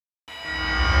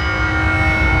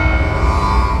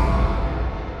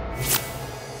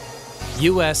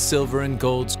U.S. Silver and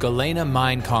Gold's Galena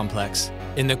mine complex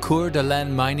in the Coeur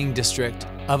D'Alene mining district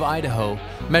of Idaho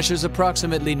measures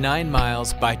approximately 9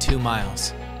 miles by 2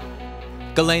 miles.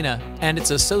 Galena and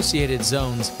its associated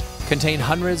zones contain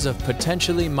hundreds of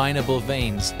potentially mineable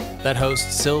veins that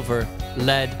host silver,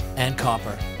 lead, and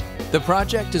copper. The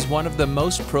project is one of the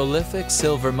most prolific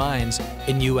silver mines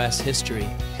in U.S. history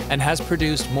and has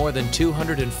produced more than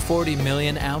 240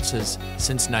 million ounces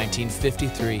since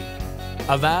 1953.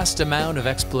 A vast amount of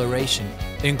exploration,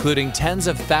 including tens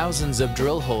of thousands of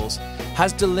drill holes,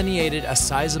 has delineated a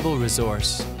sizable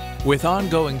resource. With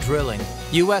ongoing drilling,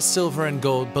 U.S. Silver and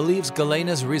Gold believes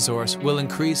Galena's resource will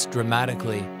increase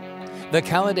dramatically. The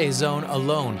Galena zone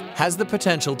alone has the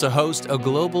potential to host a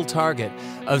global target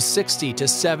of 60 to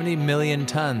 70 million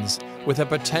tons, with a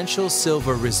potential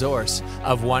silver resource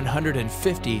of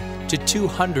 150 to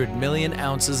 200 million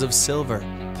ounces of silver,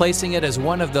 placing it as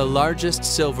one of the largest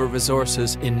silver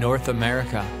resources in North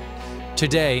America.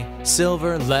 Today,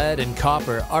 silver, lead, and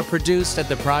copper are produced at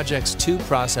the project's 2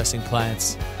 processing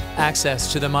plants.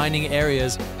 Access to the mining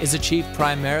areas is achieved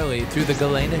primarily through the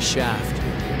Galena shaft.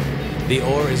 The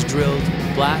ore is drilled,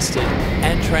 blasted,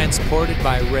 and transported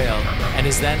by rail and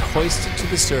is then hoisted to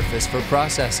the surface for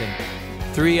processing.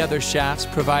 3 other shafts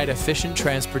provide efficient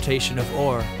transportation of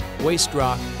ore, waste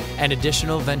rock, and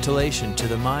additional ventilation to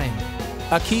the mine.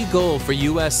 A key goal for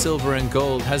U.S. Silver and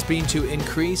Gold has been to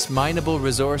increase mineable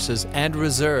resources and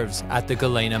reserves at the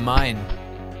Galena mine.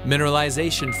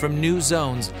 Mineralization from new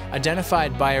zones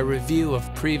identified by a review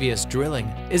of previous drilling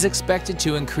is expected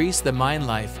to increase the mine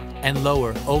life and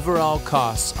lower overall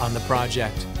costs on the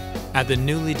project. At the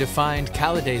newly defined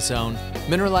Galena zone,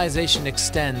 mineralization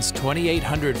extends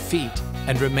 2,800 feet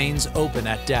and remains open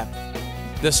at depth.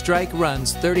 The strike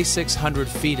runs 3,600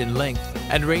 feet in length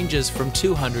and ranges from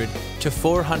 200 to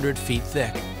 400 feet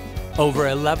thick. Over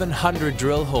 1,100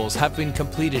 drill holes have been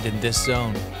completed in this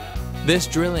zone. This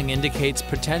drilling indicates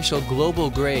potential global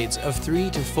grades of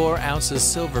 3 to 4 ounces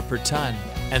silver per ton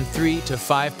and 3 to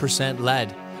 5%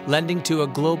 lead, lending to a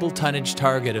global tonnage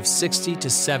target of 60 to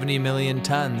 70 million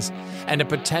tons and a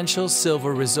potential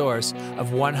silver resource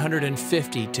of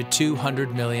 150 to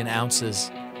 200 million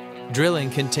ounces. Drilling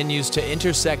continues to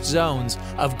intersect zones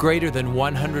of greater than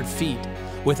 100 feet,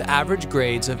 with average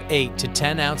grades of 8 to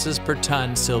 10 ounces per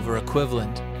ton silver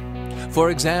equivalent.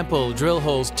 For example, drill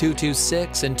holes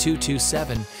 226 and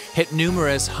 227 hit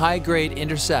numerous high-grade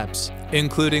intercepts,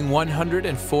 including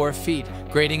 104 feet,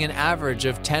 grading an average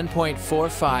of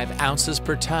 10.45 ounces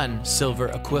per ton silver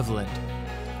equivalent.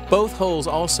 Both holes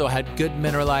also had good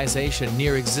mineralization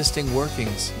near existing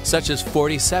workings, such as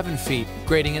 47 feet,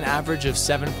 grading an average of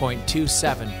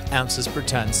 7.27 ounces per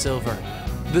ton silver.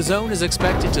 The zone is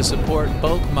expected to support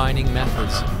bulk mining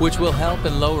methods, which will help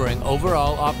in lowering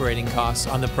overall operating costs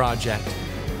on the project.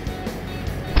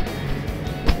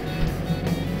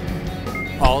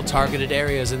 All targeted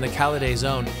areas in the Galena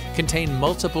zone contain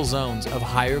multiple zones of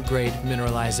higher grade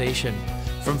mineralization,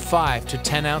 from 5 to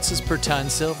 10 ounces per ton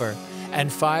silver and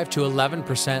 5 to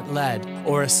 11% lead,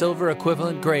 or a silver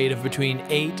equivalent grade of between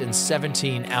 8 and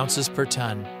 17 ounces per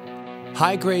ton.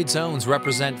 High-grade zones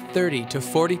represent 30 to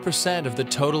 40% of the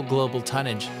total global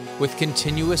tonnage, with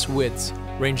continuous widths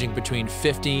ranging between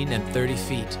 15 and 30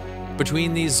 feet.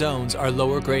 Between these zones are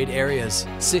lower-grade areas,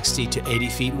 60 to 80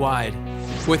 feet wide.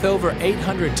 With over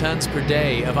 800 tons per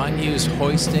day of unused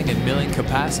hoisting and milling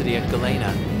capacity at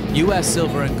Galena, U.S.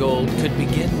 Silver and Gold could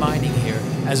begin mining here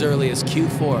as early as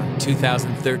Q4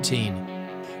 2013.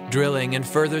 Drilling and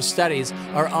further studies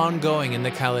are ongoing in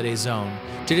the Galena zone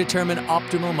to determine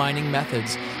optimal mining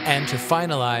methods and to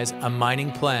finalize a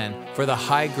mining plan for the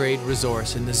high-grade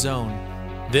resource in the zone.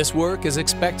 This work is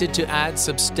expected to add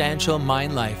substantial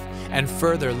mine life and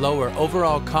further lower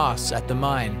overall costs at the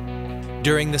mine.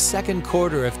 During the second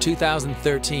quarter of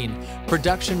 2013,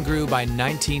 production grew by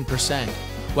 19%,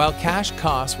 while cash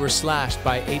costs were slashed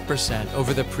by 8%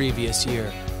 over the previous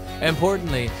year.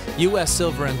 Importantly, U.S.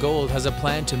 Silver and Gold has a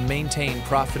plan to maintain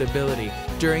profitability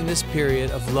during this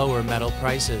period of lower metal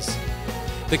prices.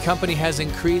 The company has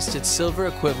increased its silver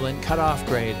equivalent cutoff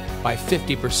grade by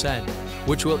 50%,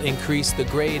 which will increase the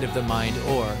grade of the mined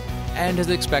ore, and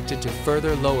is expected to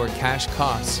further lower cash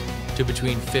costs to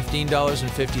between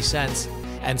 $15.50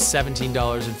 and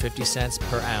 $17.50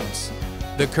 per ounce.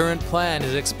 The current plan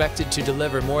is expected to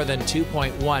deliver more than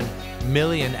 2.1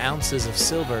 million ounces of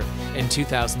silver in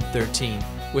 2013,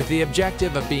 with the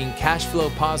objective of being cash flow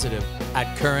positive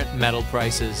at current metal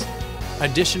prices.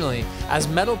 Additionally, as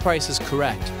metal prices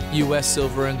correct, U.S.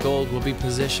 Silver and Gold will be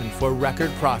positioned for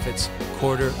record profits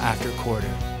quarter after quarter.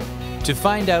 To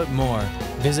find out more,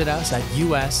 visit us at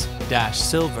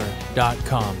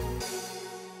us-silver.com.